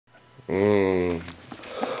Mm.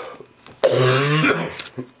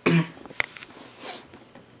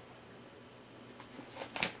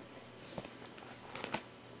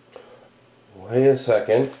 Wait a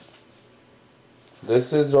second.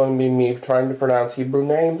 This is going to be me trying to pronounce Hebrew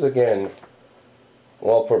names again.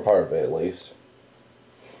 Well, for part of it at least.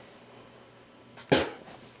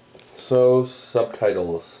 So,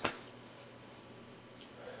 subtitles.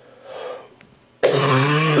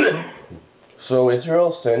 So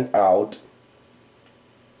Israel set out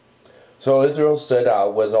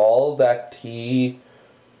with all that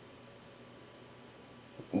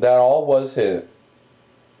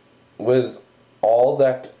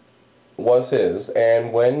was his,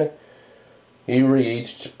 and when he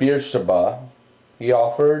reached Beersheba, he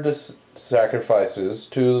offered sacrifices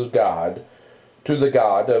to the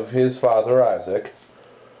God of his father Isaac.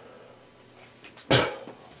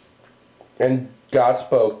 And God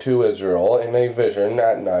spoke to Israel in a vision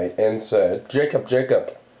at night and said, "Jacob,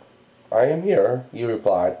 Jacob." "I am here," he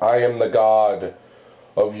replied. "I am the God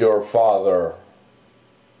of your father,"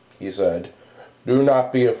 he said. "Do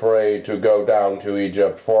not be afraid to go down to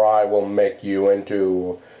Egypt, for I will make you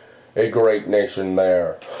into a great nation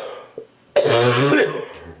there. I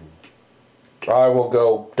will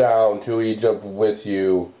go down to Egypt with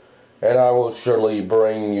you, and I will surely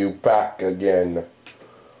bring you back again."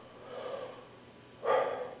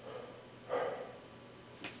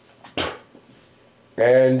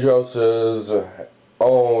 And Joseph's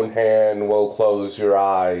own hand will close your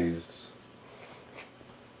eyes.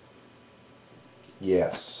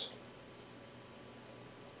 Yes.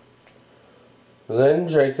 Then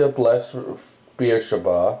Jacob left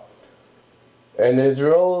Beersheba, and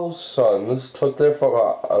Israel's sons took their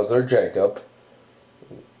father Jacob,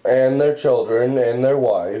 and their children and their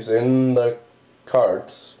wives in the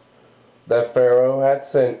carts that Pharaoh had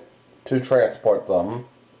sent to transport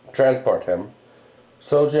him.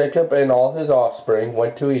 So Jacob and all his offspring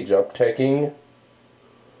went to Egypt, taking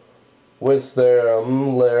with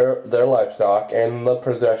them their livestock and the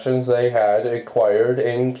possessions they had acquired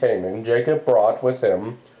in Canaan. Jacob brought with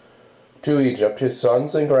him to Egypt his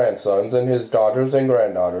sons and grandsons, and his daughters and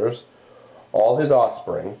granddaughters, all his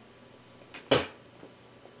offspring.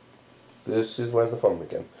 This is where the fun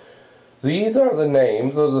begins. These are the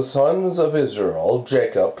names of the sons of Israel,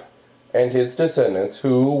 Jacob, and his descendants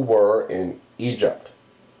who were in Egypt.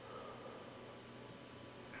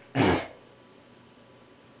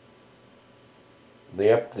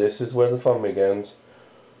 Yep, this is where the fun begins.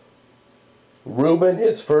 Reuben,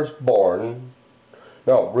 the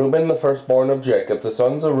firstborn of Jacob, the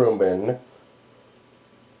sons of Reuben,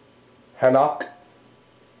 Hanok,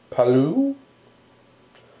 Palu,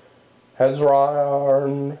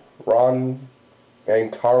 Hezron, Ron,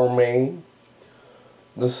 and Carmi.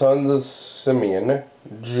 The sons of Simeon,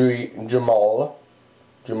 Jamil,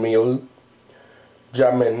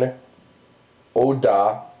 Jamin,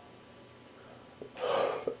 Oda,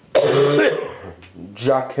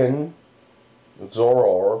 Jachin,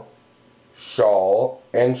 Zoror,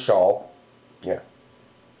 Shaul. Yeah.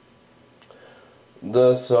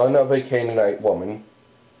 The son of a Canaanite woman.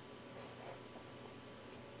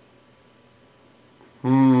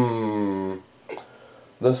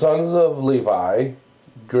 The sons of Levi,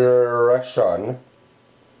 Gershon,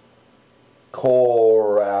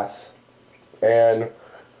 Korath, and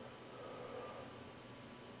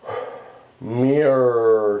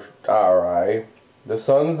Merari. The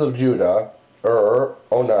sons of Judah,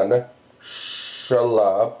 Onan,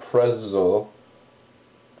 Shelah, Prezul,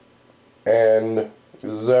 and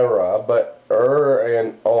Zerah. But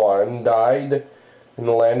and On died in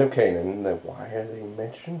the land of Canaan. Then why are they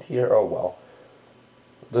mentioned here? Oh well.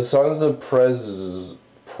 The sons of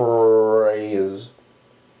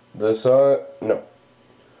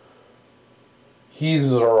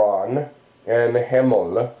Hezron and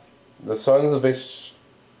Hamul. The sons of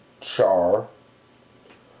Ishar,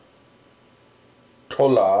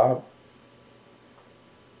 Tola,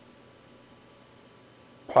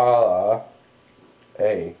 Pala,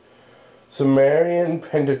 Sumerian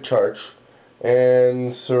Pentateuch,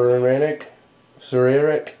 and Syriac,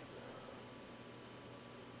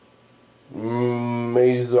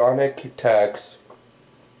 Masonic text,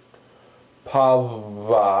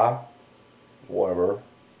 Pava, whatever,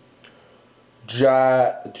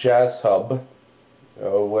 Jashub,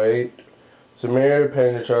 Sumerian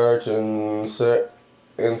Pentateuch,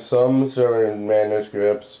 and some Syrian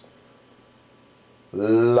manuscripts,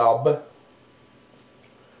 Lub,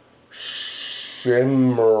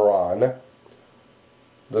 Shimron.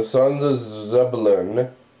 The sons of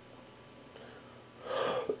Zebulun,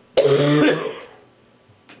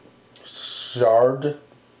 Shard,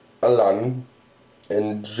 Elon,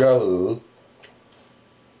 and Jehu.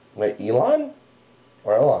 Wait, Elon?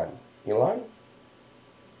 Or Elon? Elon?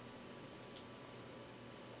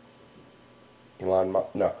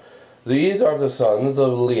 No. These are the sons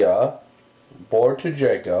of Leah, born to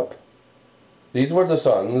Jacob. These were the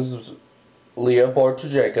sons Leah bore to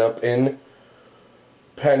Jacob in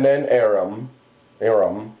Padan Aram,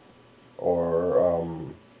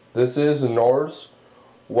 this is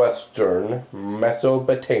northwestern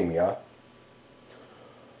Mesopotamia,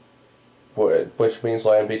 which means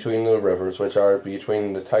land between the rivers, which are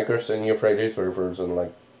between the Tigris and Euphrates rivers in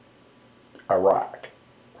like Iraq,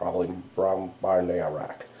 probably modern day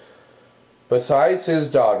Iraq. Besides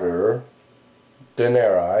his daughter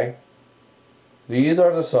Denari, these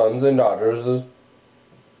are the sons and daughters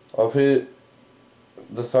of his.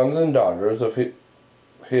 The sons and daughters of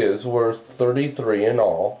his were 33 in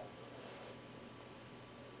all.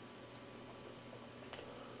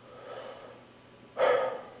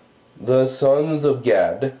 The sons of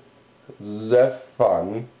Gad,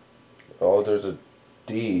 Zephon. Oh, there's a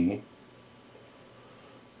D.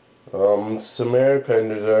 Samir,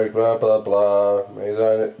 Penderek, blah blah blah.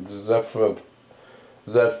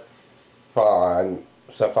 Zephon,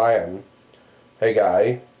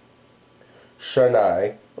 Haggai,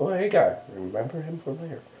 Shani. Oh, Haggai. Remember him from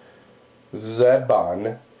there.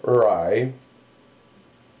 Zebon, Rai,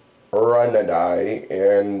 Ranadai,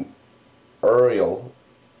 and Uriel.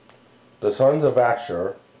 The sons of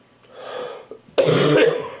Asher,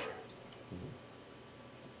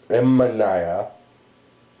 Emaniah,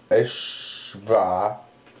 Ishva,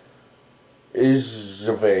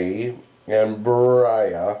 Ishve, and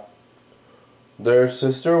Beriah. Their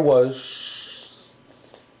sister was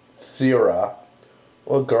Sirah.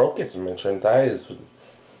 Well, a girl gets mentioned. That is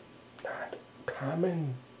not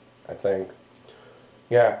common, I think.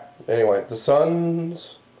 Yeah, anyway, the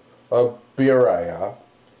sons of Beriah,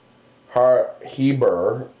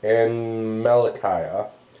 Heber, and Malachiah.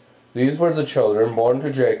 These were the children born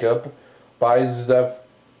to Jacob by Zephalah,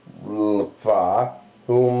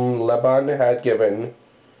 whom Laban had given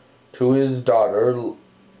to his daughter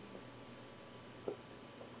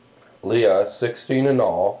Leah, 16 in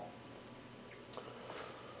all.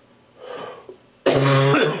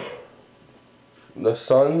 The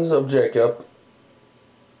sons of Jacob's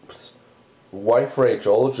wife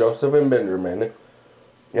Rachel, Joseph and Benjamin,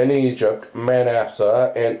 in Egypt,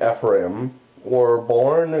 Manasseh and Ephraim were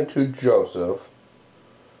born to Joseph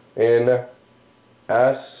in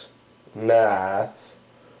Asnath,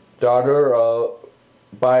 daughter of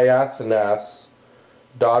Athnas,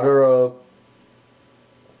 daughter of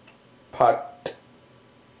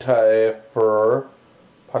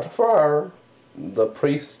Potiphar, the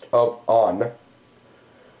priest of On.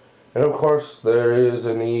 And of course there is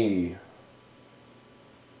an E.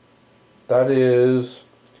 That is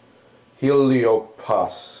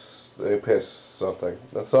Heliopas, something.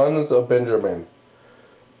 The sons of Benjamin,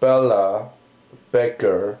 Bela,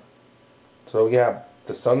 Becher. So yeah,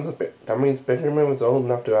 the sons of that means Benjamin was old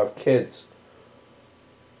enough to have kids.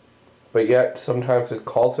 But yet sometimes it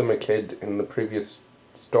calls him a kid in the previous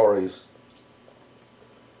stories.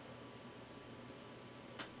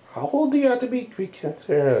 How old do you have to be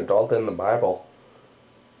considered an adult in the Bible?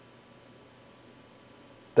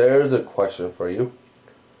 There's a question for you.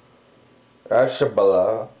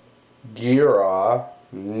 Ashabala, Gira,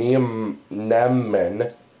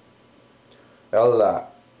 Neman, Ella,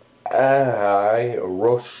 Ahai,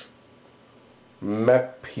 Rosh,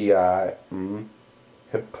 Mepiah,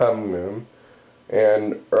 Hippamim,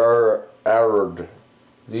 and Arad.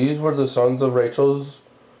 These were the sons of Rachel's.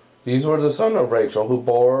 These were the sons of Rachel who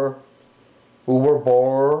were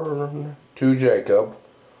born to Jacob,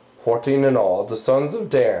 14 in all. The sons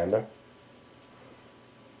of Dan,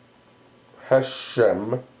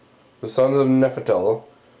 Hashem. The sons of Nephitel,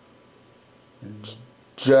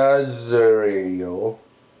 Jezreel,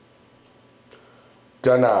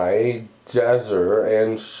 Gunai, Jezer,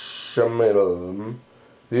 and Shemilim.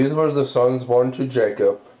 These were the sons born to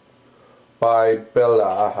Jacob by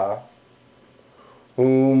Belaha,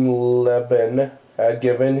 whom Laban had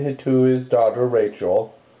given to his daughter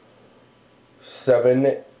Rachel,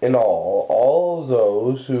 7 in all. All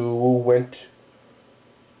those who went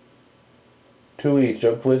to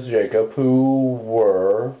Egypt with Jacob, who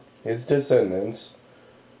were his descendants,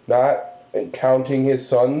 not counting his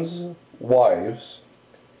sons' wives,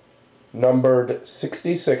 numbered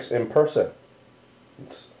 66 in person.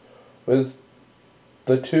 With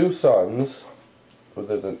the two sons,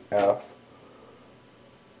 there's an F,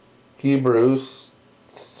 Hebrews,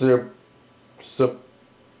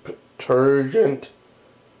 Septuagint,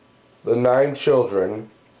 the 9 children,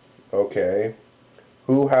 okay,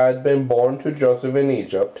 who had been born to Joseph in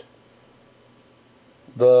Egypt.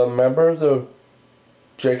 The members of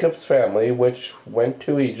Jacob's family, which went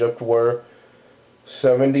to Egypt, were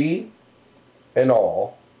 70 in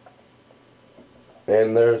all.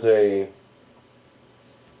 And there's a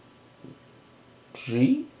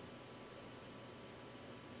G?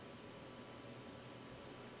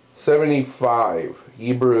 75.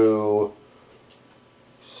 Hebrew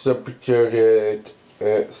subtitles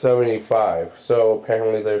 75. So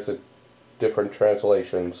apparently there's a different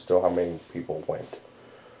translations to how many people went.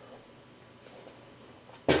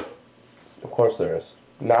 Of course there is.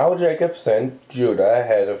 Now Jacob sent Judah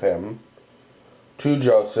ahead of him to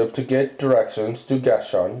Joseph to get directions to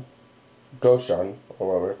Goshen, or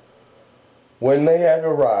whatever. When they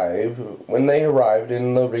arrived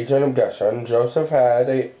in the region of Goshen, Joseph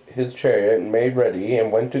had his chariot made ready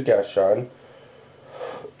and went to Goshen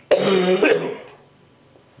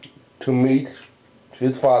to meet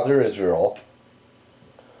his father Israel.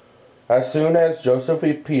 As soon as Joseph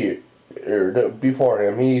appeared before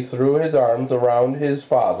him, he threw his arms around his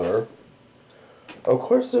father. Of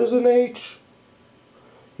course there's an H.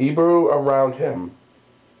 Hebrew around him.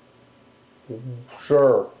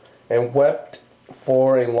 Sure. And wept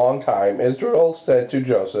for a long time. Israel said to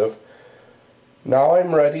Joseph, "Now I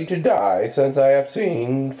am ready to die, since I have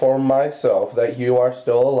seen for myself that you are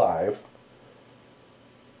still alive."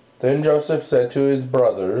 Then Joseph said to his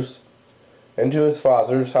brothers and to his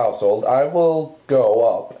father's household, "I will go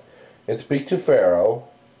up and speak to Pharaoh,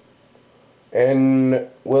 and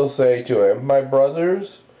will say to him, my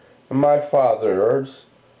brothers and my father's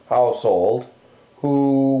household,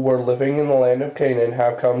 who were living in the land of Canaan,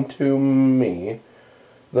 have come to me.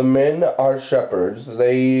 The men are shepherds,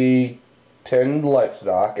 they tend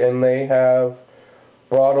livestock, and they have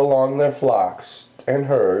brought along their flocks and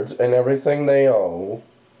herds and everything they own.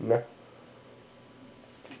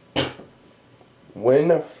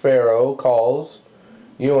 When Pharaoh calls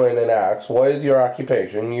you in and asks, 'What is your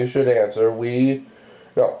occupation?' you should answer,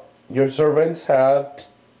 your servants have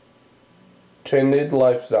tended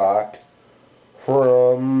livestock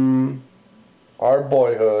from our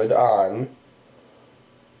boyhood on,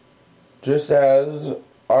 just as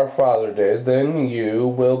our father did. Then you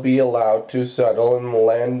will be allowed to settle in the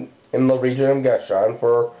land in the region of Goshen,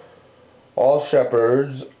 for all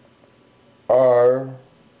shepherds are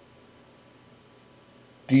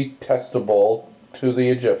detestable to the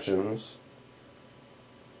Egyptians."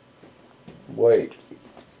 Wait.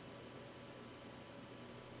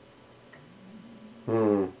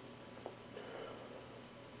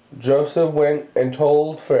 Joseph went and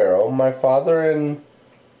told Pharaoh, "My father and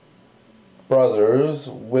brothers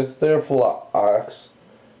with their flocks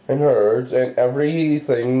and herds and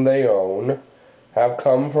everything they own have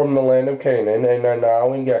come from the land of Canaan and are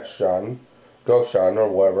now in Goshen or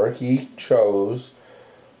wherever." He chose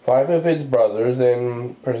 5 of his brothers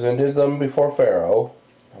and presented them before Pharaoh.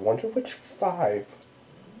 I wonder which 5.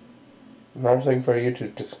 Another thing for you to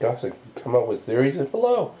discuss and come up with theories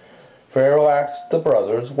below. Pharaoh asked the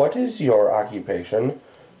brothers, "What is your occupation?"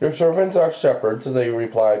 "Your servants are shepherds," they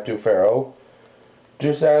replied to Pharaoh,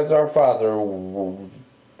 "just as our fathers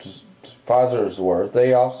were."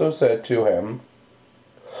 They also said to him,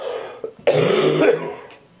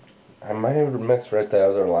 I might have misread the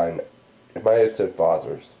other line. It might have said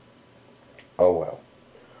fathers. Oh well.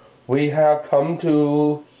 We have come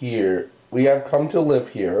to live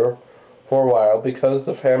here for a while, because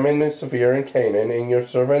the famine is severe in Canaan, and your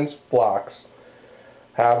servants' flocks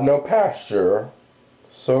have no pasture.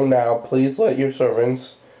 So now, please let your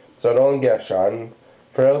servants settle in Goshen."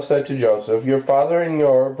 Pharaoh said to Joseph, "Your father and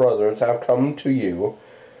your brothers have come to you,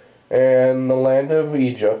 and the land of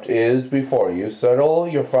Egypt is before you. Settle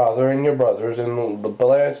your father and your brothers in the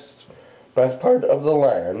best part of the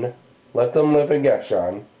land. Let them live in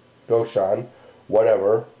Goshen,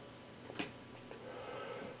 whatever.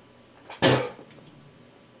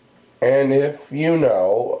 And if you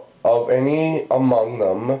know of any among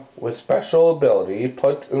them with special ability,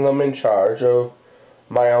 put them in charge of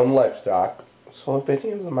my own livestock." So if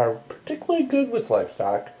any of them are particularly good with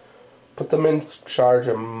livestock, put them in charge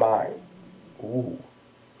of mine. Ooh.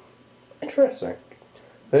 Interesting.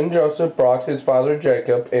 Then Joseph brought his father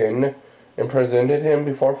Jacob in and presented him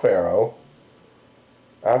before Pharaoh.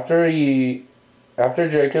 After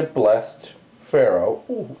Jacob blessed Pharaoh.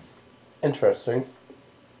 Ooh. Interesting.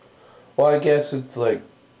 Well, I guess it's like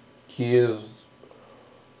he is,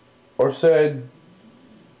 or said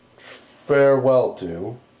farewell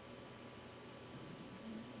to.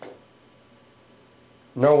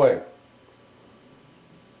 No way.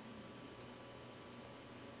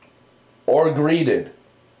 Or greeted.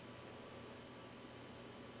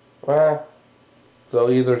 So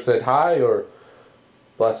either said hi or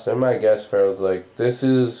blessed him. I guess Pharaoh's like, this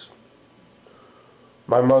is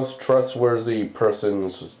my most trustworthy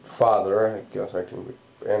person's father. I guess I can,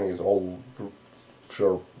 and he's old.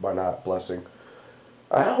 Sure, why not? Blessing.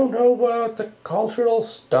 I don't know about the cultural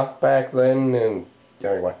stuff back then, and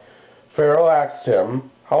anyway. Pharaoh asked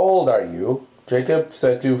him, how old are you? Jacob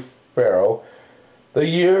said to Pharaoh, the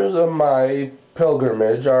years of my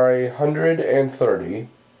pilgrimage are 130.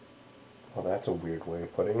 Well, that's a weird way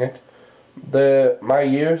of putting it. My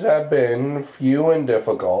years have been few and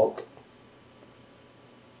difficult,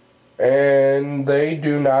 and they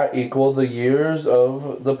do not equal the years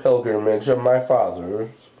of the pilgrimage of my fathers.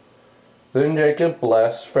 Then Jacob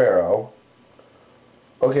blessed Pharaoh.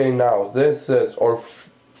 Okay, now this says,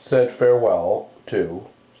 said farewell to,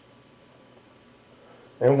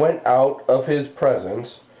 and went out of his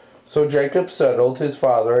presence. So Jacob settled his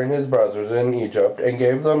father and his brothers in Egypt, and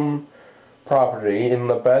gave them property in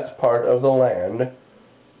the best part of the land,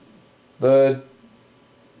 the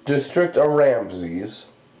district of Ramses.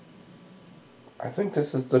 I think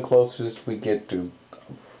this is the closest we get to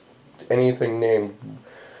anything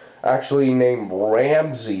actually named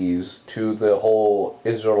Ramses to the whole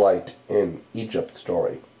Israelite in Egypt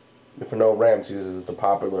story. If you know, Ramses is the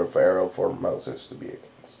popular pharaoh for Moses to be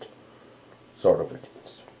against. Sort of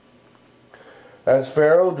against. As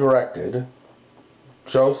Pharaoh directed,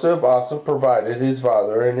 Joseph also provided his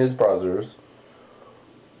father and his brothers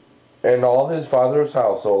and all his father's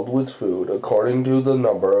household with food according to the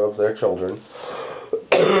number of their children.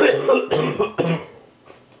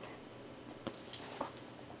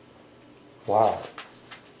 Wow.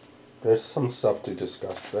 There's some stuff to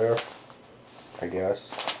discuss there, I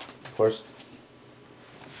guess. First,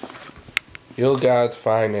 you'll guys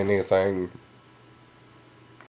find anything